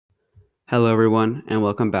Hello, everyone, and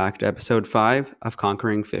welcome back to episode 5 of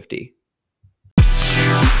Conquering 50.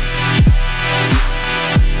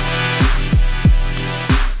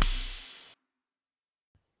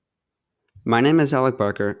 My name is Alec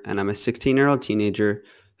Barker, and I'm a 16-year-old teenager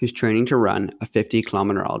who's training to run a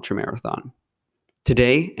 50-kilometer ultramarathon.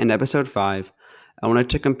 Today, in episode 5, I wanted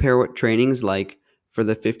to compare what training is like for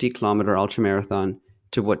the 50-kilometer ultramarathon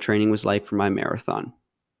to what training was like for my marathon.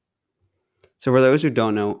 So for those who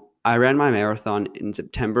don't know, I ran my marathon in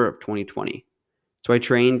September of 2020. So I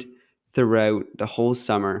trained throughout the whole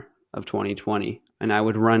summer of 2020, and I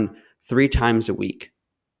would run 3 times a week.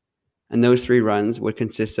 And those 3 runs would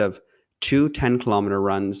consist of 2 10-kilometer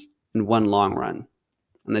runs and 1 long run.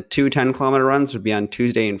 And the 2 10-kilometer runs would be on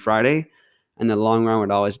Tuesday and Friday, and the long run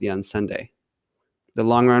would always be on Sunday. The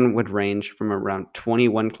long run would range from around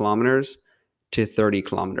 21 kilometers to 30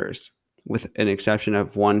 kilometers, with an exception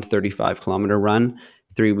of one 35-kilometer run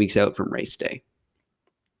 3 weeks out from race day.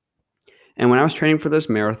 And when I was training for this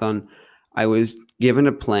marathon, I was given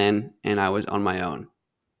a plan and I was on my own.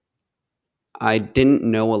 I didn't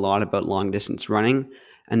know a lot about long distance running,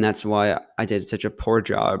 and that's why I did such a poor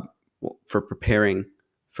job for preparing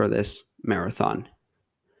for this marathon.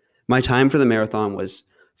 My time for the marathon was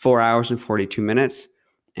 4 hours and 42 minutes,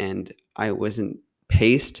 and I wasn't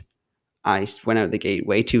paced. I went out the gate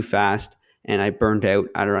way too fast, and I burned out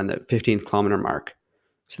at around the 15th kilometer mark.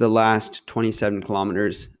 So the last 27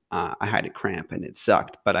 kilometers, I had a cramp and it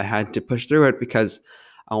sucked, but I had to push through it because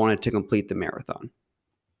I wanted to complete the marathon.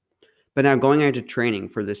 But now going into training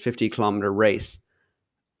for this 50-kilometer race,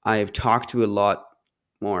 I've talked to a lot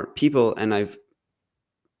more people, and I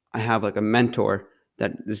have like a mentor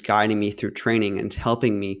that is guiding me through training and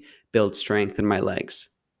helping me build strength in my legs.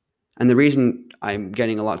 And the reason I'm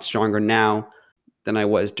getting a lot stronger now than I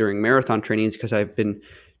was during marathon training is because I've been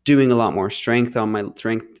doing a lot more strength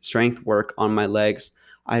work on my legs.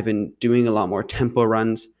 I've been doing a lot more tempo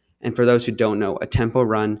runs. And for those who don't know, a tempo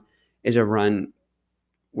run is a run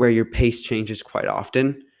where your pace changes quite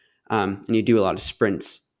often, and you do a lot of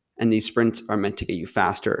sprints. And these sprints are meant to get you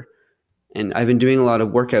faster. And I've been doing a lot of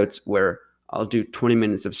workouts where I'll do 20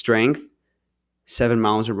 minutes of strength, 7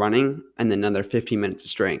 miles of running, and then another 15 minutes of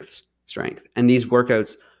strength. And these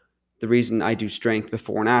workouts, the reason I do strength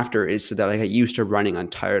before and after is so that I get used to running on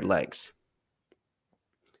tired legs.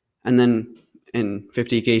 And then in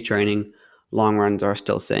 50K training, long runs are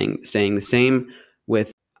still staying the same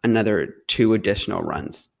with another 2 additional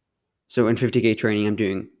runs. So in 50K training, I'm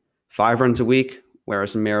doing 5 runs a week,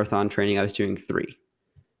 whereas in marathon training, I was doing 3.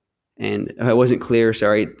 And if I wasn't clear,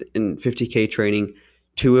 sorry, in 50K training,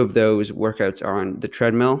 2 of those workouts are on the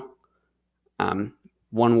treadmill.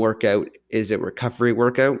 One workout is a recovery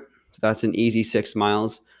workout. So that's an easy 6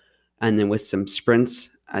 miles. And then with some sprints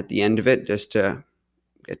at the end of it, just to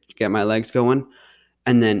get my legs going.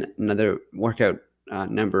 And then another workout,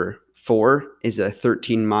 number 4, is a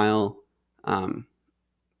 13-mile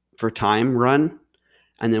for time run.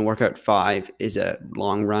 And then workout 5 is a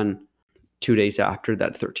long run 2 days after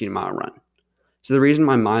that 13-mile run. So the reason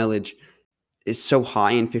my mileage is so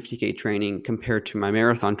high in 50K training compared to my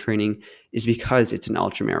marathon training is because it's an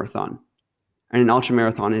ultramarathon. And an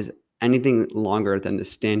ultramarathon is anything longer than the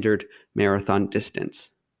standard marathon distance.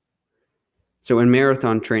 So in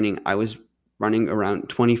marathon training, I was running around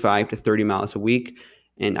 25 to 30 miles a week,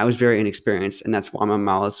 and I was very inexperienced, and that's why my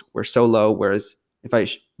miles were so low, whereas if I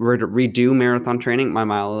were to redo marathon training, my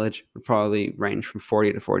mileage would probably range from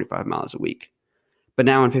 40 to 45 miles a week. But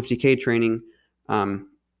now in 50K training,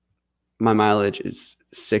 my mileage is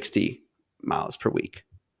 60 miles per week.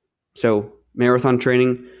 So marathon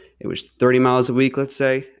training, it was 30 miles a week, let's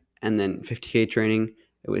say, and then 50K training,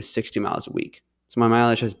 it was 60 miles a week. So my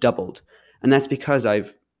mileage has doubled. And that's because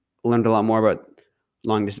I've learned a lot more about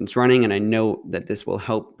long distance running, and I know that this will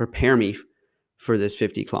help prepare me for this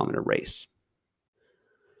 50-kilometer race.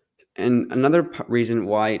 And another reason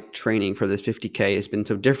why training for this 50K has been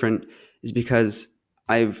so different is because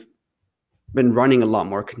I've been running a lot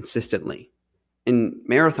more consistently. In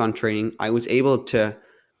marathon training, I was able to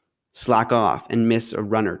slack off and miss a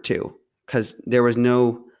run or two because I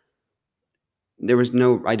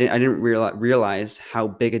didn't realize how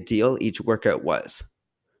big a deal each workout was.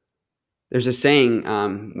 There's a saying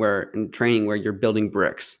where in training where you're building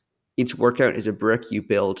bricks. Each workout is a brick you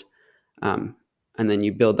build, and then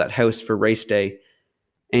you build that house for race day.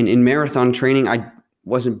 And in marathon training, I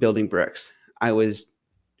wasn't building bricks. I was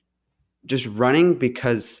just running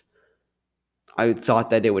because I thought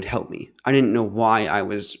that it would help me. I didn't know why I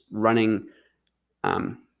was running.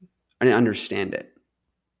 I didn't understand it.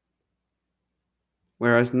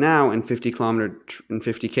 Whereas now in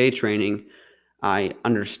 50K training, I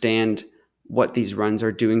understand what these runs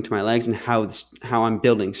are doing to my legs and how I'm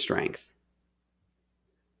building strength.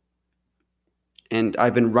 And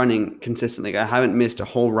I've been running consistently. I haven't missed a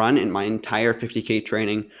whole run in my entire 50K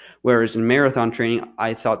training, whereas in marathon training,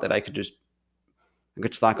 I thought that I could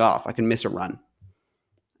slack off. I could miss a run.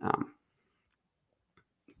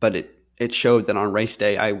 But it showed that on race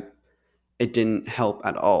day, it didn't help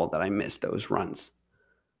at all that I missed those runs.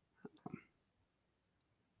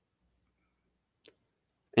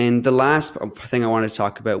 And the last thing I wanted to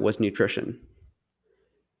talk about was nutrition.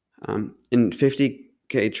 In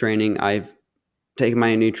 50K training, I've taken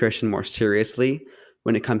my nutrition more seriously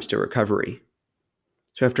when it comes to recovery.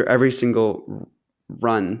 So after every single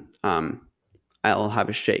run, I'll have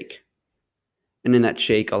a shake. And in that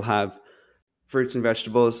shake, I'll have fruits and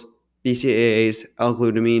vegetables, BCAAs,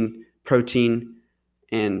 L-glutamine, protein,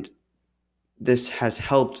 and this has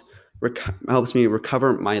helps me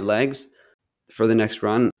recover my legs for the next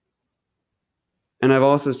run. And I've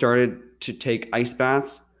also started to take ice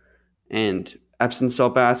baths and Epsom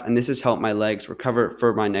salt baths, and this has helped my legs recover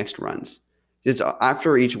for my next runs. Just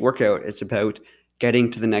after each workout, it's about getting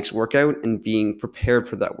to the next workout and being prepared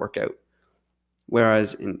for that workout.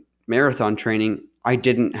 Whereas in marathon training, I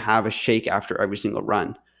didn't have a shake after every single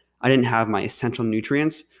run. I didn't have my essential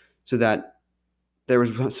nutrients, so that there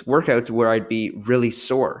was workouts where I'd be really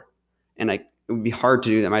sore, and it would be hard to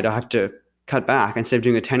do them. I'd have to cut back. Instead of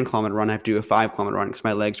doing a 10-kilometer run, I have to do a 5-kilometer run because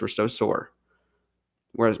my legs were so sore.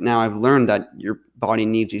 Whereas now I've learned that your body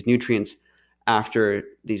needs these nutrients after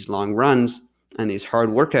these long runs and these hard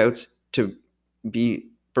workouts to be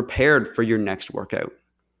prepared for your next workout.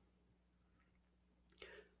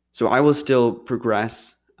 So I will still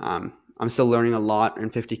progress. I'm still learning a lot in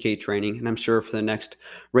 50K training, and I'm sure for the next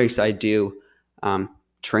race I do,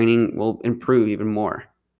 training will improve even more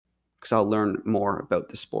because I'll learn more about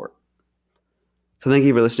the sport. So thank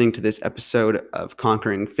you for listening to this episode of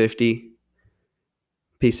Conquering 50.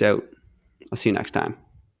 Peace out. I'll see you next time.